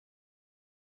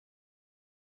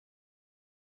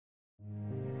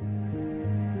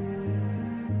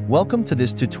Welcome to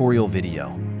this tutorial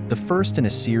video, the first in a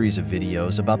series of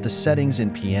videos about the settings in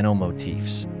Piano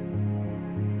Motifs.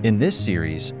 In this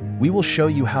series, we will show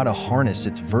you how to harness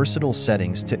its versatile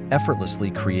settings to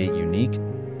effortlessly create unique,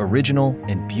 original,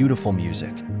 and beautiful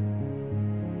music.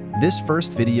 This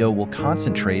first video will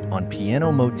concentrate on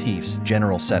Piano Motifs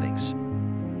General Settings.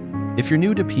 If you're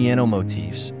new to Piano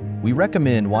Motifs, we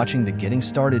recommend watching the Getting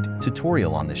Started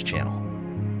tutorial on this channel.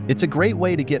 It's a great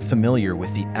way to get familiar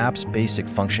with the app's basic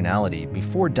functionality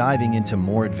before diving into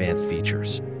more advanced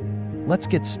features. Let's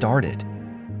get started.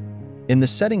 In the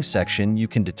Settings section, you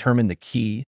can determine the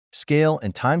key, scale,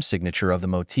 and time signature of the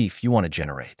motif you want to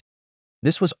generate.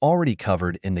 This was already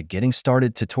covered in the Getting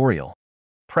Started tutorial.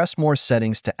 Press More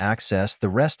Settings to access the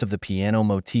rest of the Piano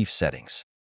Motif settings.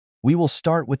 We will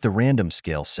start with the Random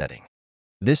Scale setting.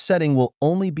 This setting will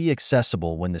only be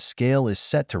accessible when the scale is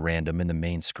set to random in the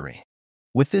main screen.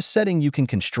 With this setting, you can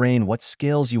constrain what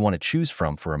scales you want to choose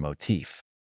from for a motif.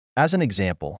 As an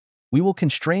example, we will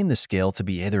constrain the scale to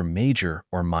be either major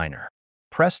or minor.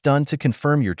 Press Done to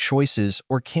confirm your choices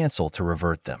or Cancel to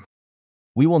revert them.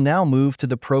 We will now move to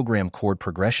the Program Chord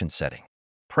Progression setting.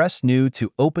 Press New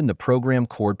to open the Program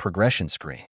Chord Progression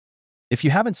screen. If you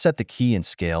haven't set the key and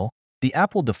scale, the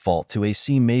app will default to a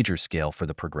C major scale for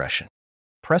the progression.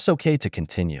 Press OK to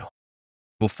continue.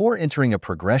 Before entering a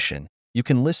progression, you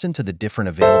can listen to the different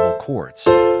available chords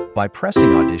by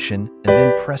pressing Audition and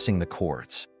then pressing the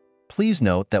chords. Please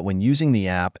note that when using the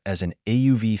app as an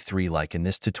AUV3 like in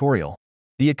this tutorial,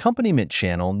 the accompaniment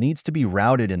channel needs to be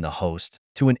routed in the host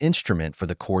to an instrument for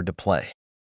the chord to play.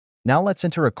 Now let's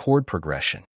enter a chord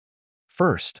progression.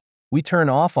 First, we turn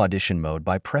off audition mode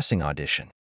by pressing Audition.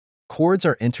 Chords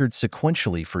are entered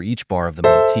sequentially for each bar of the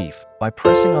motif by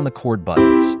pressing on the chord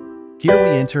buttons. Here we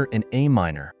enter an A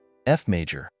minor, F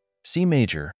major, C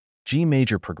major, G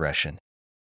major progression.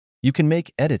 You can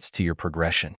make edits to your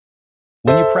progression.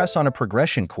 When you press on a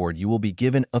progression chord, you will be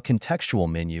given a contextual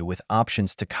menu with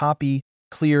options to copy,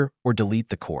 clear, or delete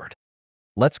the chord.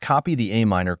 Let's copy the A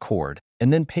minor chord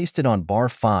and then paste it on bar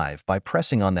 5 by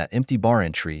pressing on that empty bar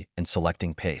entry and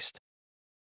selecting Paste.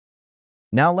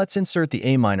 Now let's insert the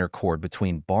A minor chord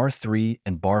between bar 3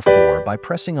 and bar 4 by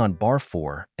pressing on bar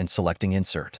 4 and selecting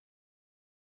Insert.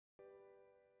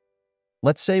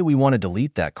 Let's say we want to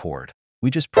delete that chord. We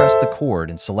just press the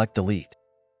chord and select Delete.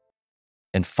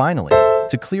 And finally,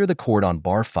 to clear the chord on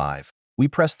bar 5, we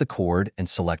press the chord and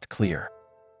select Clear.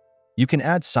 You can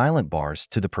add silent bars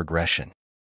to the progression.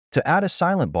 To add a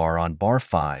silent bar on bar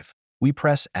 5, we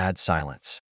press Add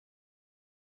Silence.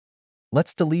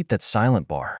 Let's delete that silent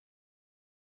bar.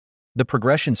 The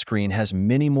progression screen has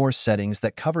many more settings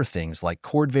that cover things like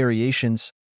chord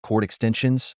variations, chord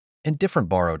extensions, and different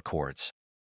borrowed chords.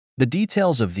 The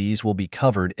details of these will be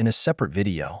covered in a separate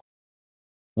video.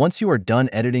 Once you are done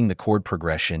editing the chord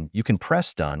progression, you can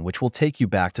press Done, which will take you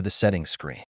back to the settings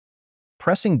screen.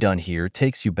 Pressing Done here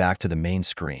takes you back to the main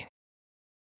screen.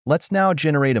 Let's now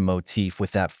generate a motif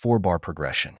with that 4-bar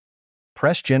progression.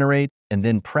 Press Generate and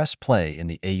then press Play in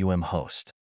the AUM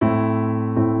host.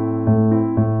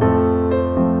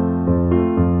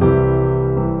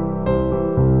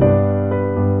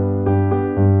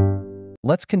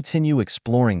 Let's continue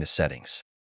exploring the settings.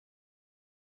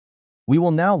 We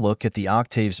will now look at the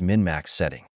octaves min-max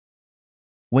setting.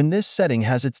 When this setting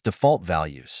has its default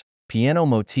values, Piano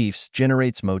Motifs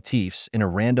generates motifs in a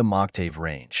random octave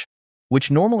range,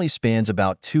 which normally spans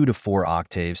about 2 to 4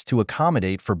 octaves to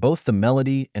accommodate for both the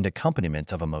melody and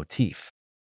accompaniment of a motif.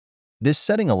 This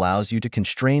setting allows you to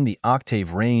constrain the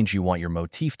octave range you want your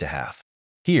motif to have.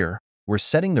 Here, we're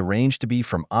setting the range to be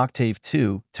from octave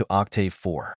 2 to octave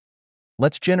 4.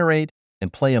 Let's generate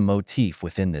and play a motif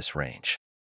within this range.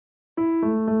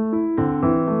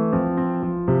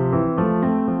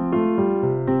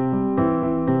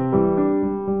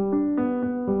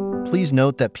 Please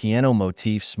note that Piano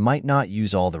Motifs might not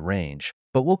use all the range,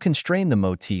 but will constrain the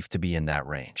motif to be in that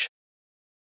range.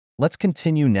 Let's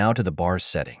continue now to the bars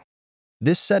setting.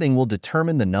 This setting will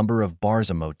determine the number of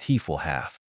bars a motif will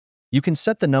have. You can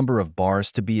set the number of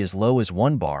bars to be as low as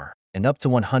 1 bar and up to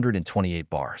 128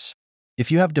 bars. If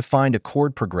you have defined a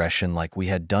chord progression like we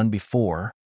had done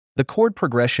before, the chord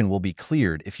progression will be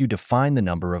cleared if you define the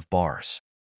number of bars.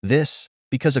 This,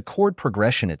 because a chord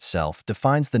progression itself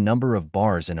defines the number of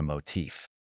bars in a motif.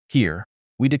 Here,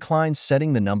 we decline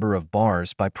setting the number of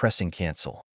bars by pressing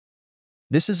Cancel.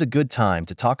 This is a good time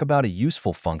to talk about a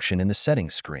useful function in the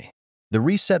settings screen, the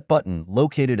Reset button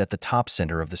located at the top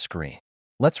center of the screen.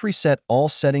 Let's reset all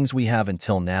settings we have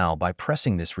until now by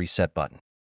pressing this Reset button.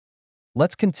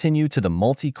 Let's continue to the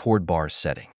multi-chord bars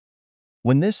setting.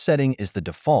 When this setting is the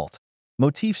default,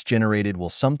 Motifs generated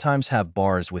will sometimes have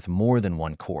bars with more than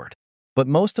one chord, but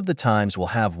most of the times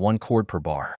will have one chord per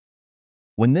bar.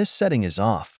 When this setting is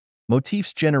off,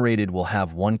 motifs generated will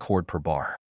have one chord per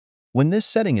bar. When this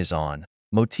setting is on,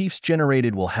 motifs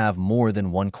generated will have more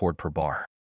than one chord per bar.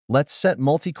 Let's set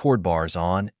multi-chord bars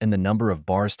on and the number of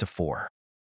bars to 4.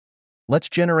 Let's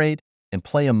generate and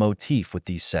play a motif with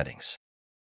these settings.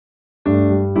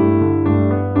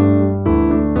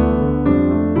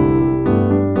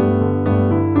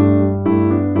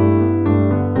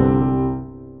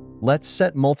 Let's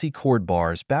set multi-chord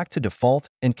bars back to default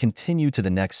and continue to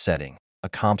the next setting, a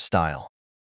comp style.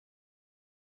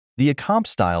 The accomp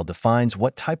style defines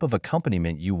what type of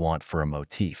accompaniment you want for a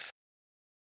motif.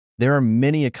 There are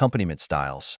many accompaniment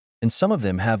styles, and some of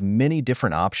them have many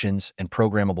different options and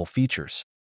programmable features.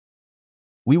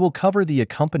 We will cover the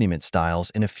accompaniment styles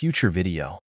in a future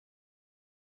video.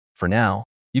 For now,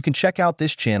 you can check out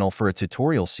this channel for a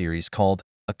tutorial series called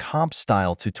a Comp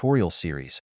Style Tutorial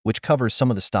Series, which covers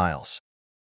some of the styles.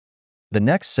 The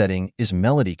next setting is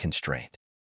Melody Constraint.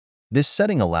 This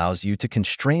setting allows you to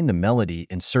constrain the melody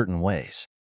in certain ways.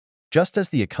 Just as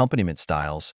the accompaniment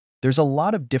styles, there's a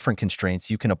lot of different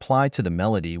constraints you can apply to the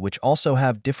melody which also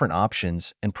have different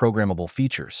options and programmable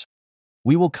features.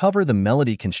 We will cover the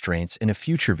melody constraints in a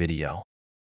future video.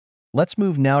 Let's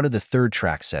move now to the third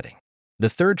track setting. The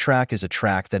third track is a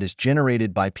track that is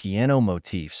generated by Piano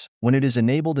Motifs when it is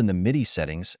enabled in the MIDI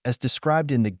settings as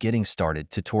described in the Getting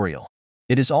Started tutorial.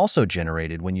 It is also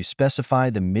generated when you specify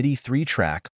the MIDI 3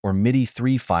 track or MIDI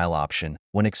 3 file option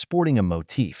when exporting a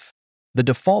motif. The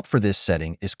default for this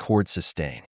setting is chord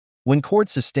sustain. When chord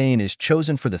sustain is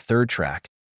chosen for the third track,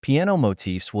 Piano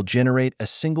Motifs will generate a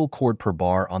single chord per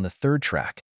bar on the third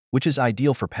track, which is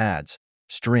ideal for pads,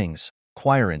 strings,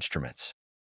 choir instruments.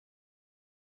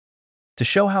 To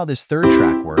show how this third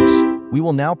track works, we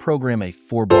will now program a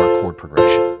 4-bar chord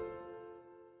progression.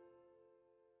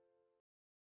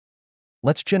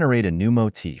 Let's generate a new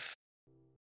motif.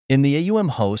 In the AUM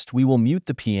host, we will mute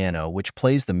the piano which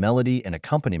plays the melody and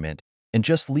accompaniment and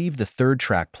just leave the third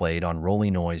track played on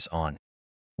rolling noise on.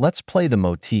 Let's play the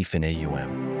motif in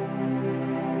AUM.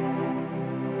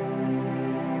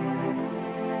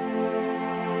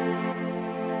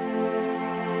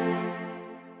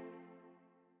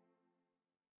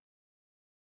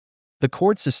 The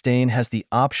chord sustain has the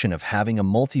option of having a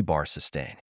multi-bar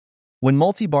sustain. When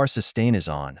multi-bar sustain is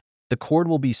on, the chord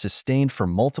will be sustained for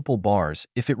multiple bars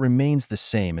if it remains the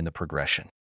same in the progression.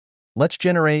 Let's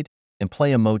generate and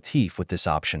play a motif with this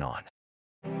option on.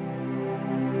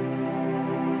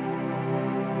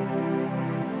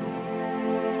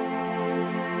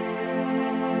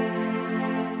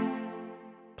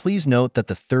 Please note that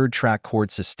the third track chord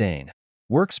sustain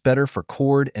works better for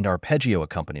chord and arpeggio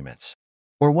accompaniments,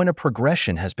 or when a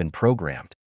progression has been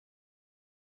programmed.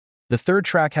 The third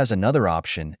track has another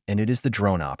option, and it is the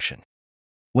drone option.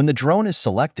 When the drone is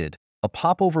selected, a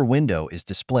popover window is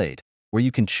displayed, where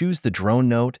you can choose the drone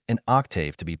note and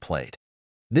octave to be played.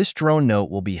 This drone note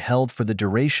will be held for the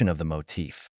duration of the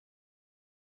motif.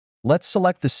 Let's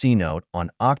select the C note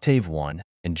on octave 1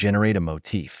 and generate a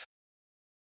motif.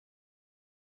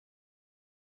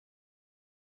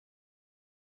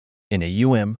 In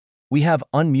AUM, we have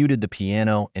unmuted the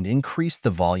piano and increased the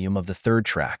volume of the third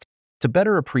track to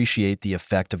better appreciate the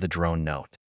effect of the drone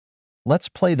note. Let's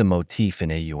play the motif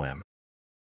in AUM.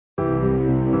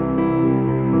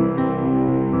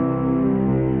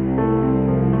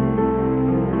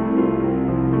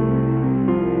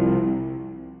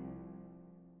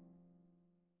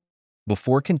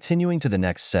 Before continuing to the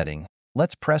next setting,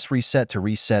 let's press Reset to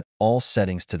reset all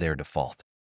settings to their default.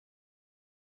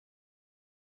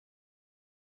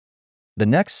 The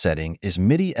next setting is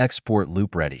MIDI Export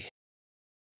Loop Ready.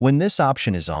 When this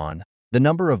option is on, the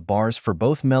number of bars for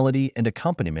both melody and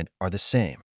accompaniment are the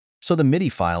same, so the MIDI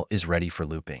file is ready for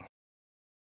looping.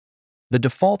 The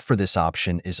default for this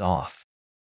option is off.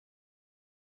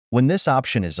 When this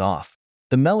option is off,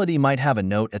 the melody might have a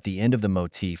note at the end of the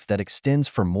motif that extends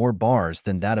for more bars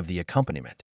than that of the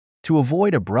accompaniment, to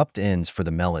avoid abrupt ends for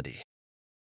the melody.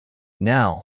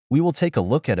 Now, we will take a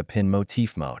look at append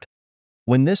motif mode.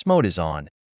 When this mode is on,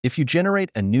 if you generate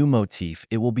a new motif,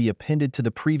 it will be appended to the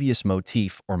previous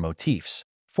motif or motifs,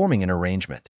 forming an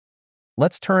arrangement.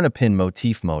 Let's turn append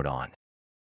motif mode on.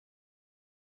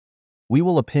 We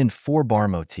will append 4-bar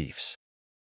motifs.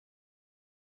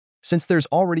 Since there's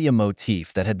already a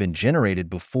motif that had been generated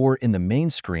before in the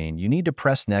main screen, you need to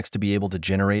press Next to be able to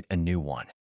generate a new one.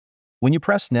 When you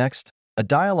press Next, a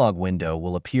dialog window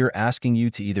will appear asking you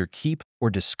to either keep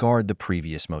or discard the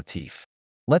previous motif.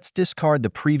 Let's discard the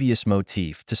previous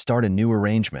motif to start a new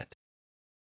arrangement.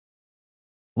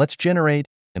 Let's generate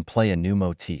and play a new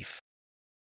motif.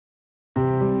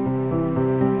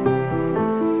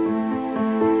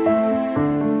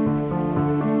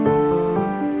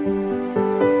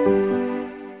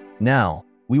 Now,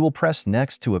 we will press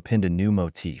Next to append a new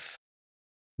motif.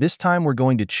 This time we're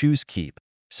going to choose Keep,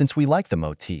 since we like the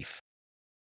motif.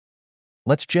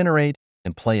 Let's generate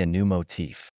and play a new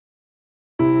motif.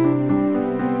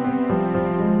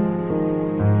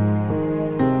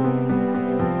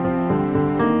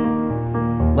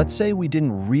 Let's say we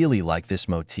didn't really like this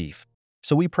motif,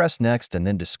 so we press Next and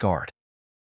then discard.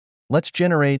 Let's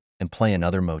generate and play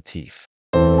another motif.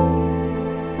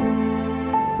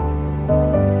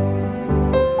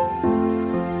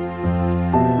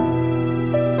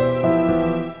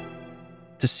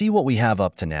 To see what we have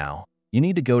up to now, you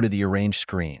need to go to the Arrange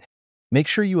screen. Make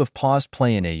sure you have paused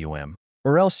play in AUM,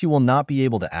 or else you will not be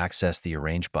able to access the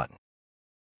Arrange button.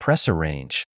 Press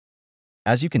Arrange.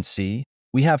 As you can see,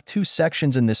 we have 2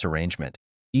 sections in this arrangement,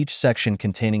 each section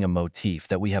containing a motif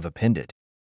that we have appended.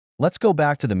 Let's go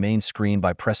back to the main screen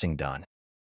by pressing Done.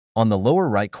 On the lower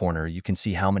right corner, you can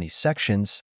see how many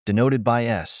sections, denoted by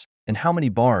S, and how many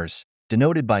bars,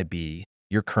 denoted by B,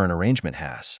 your current arrangement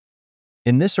has.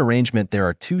 In this arrangement, there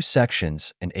are 2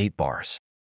 sections and 8 bars.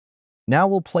 Now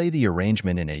we'll play the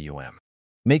arrangement in AUM.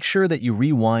 Make sure that you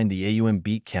rewind the AUM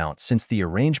beat count since the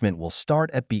arrangement will start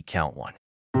at beat count 1.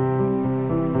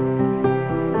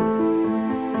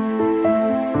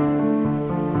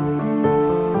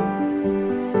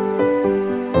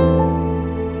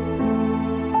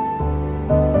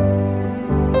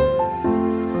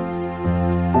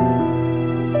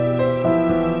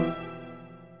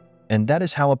 And that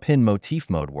is how append motif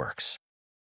mode works.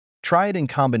 Try it in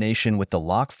combination with the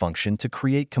lock function to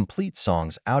create complete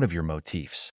songs out of your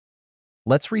motifs.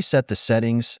 Let's reset the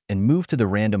settings and move to the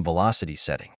random velocity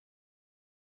setting.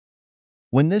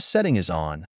 When this setting is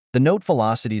on, the note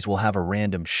velocities will have a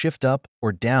random shift up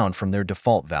or down from their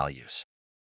default values.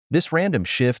 This random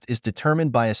shift is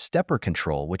determined by a stepper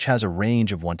control which has a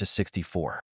range of 1 to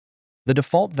 64. The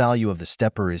default value of the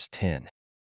stepper is 10.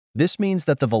 This means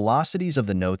that the velocities of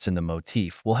the notes in the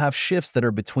motif will have shifts that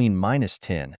are between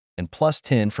 -10 and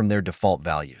 +10 from their default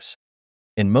values.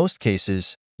 In most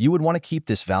cases, you would want to keep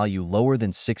this value lower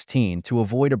than 16 to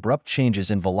avoid abrupt changes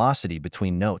in velocity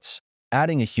between notes,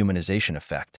 adding a humanization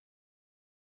effect.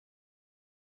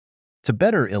 To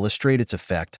better illustrate its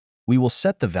effect, we will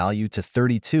set the value to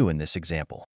 32 in this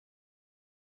example.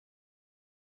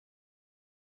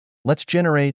 Let's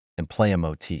generate and play a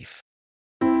motif.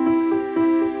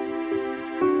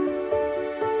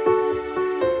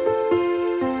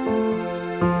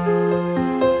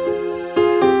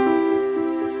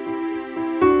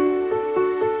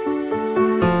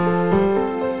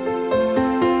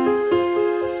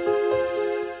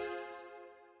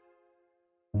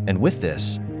 And with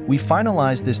this, we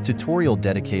finalize this tutorial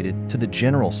dedicated to the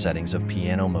general settings of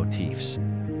piano motifs.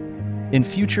 In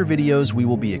future videos, we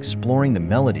will be exploring the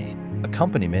melody,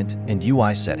 accompaniment, and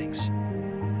UI settings.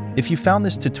 If you found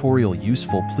this tutorial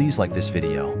useful, please like this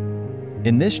video.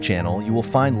 In this channel, you will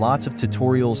find lots of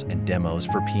tutorials and demos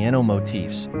for piano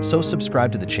motifs, so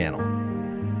subscribe to the channel.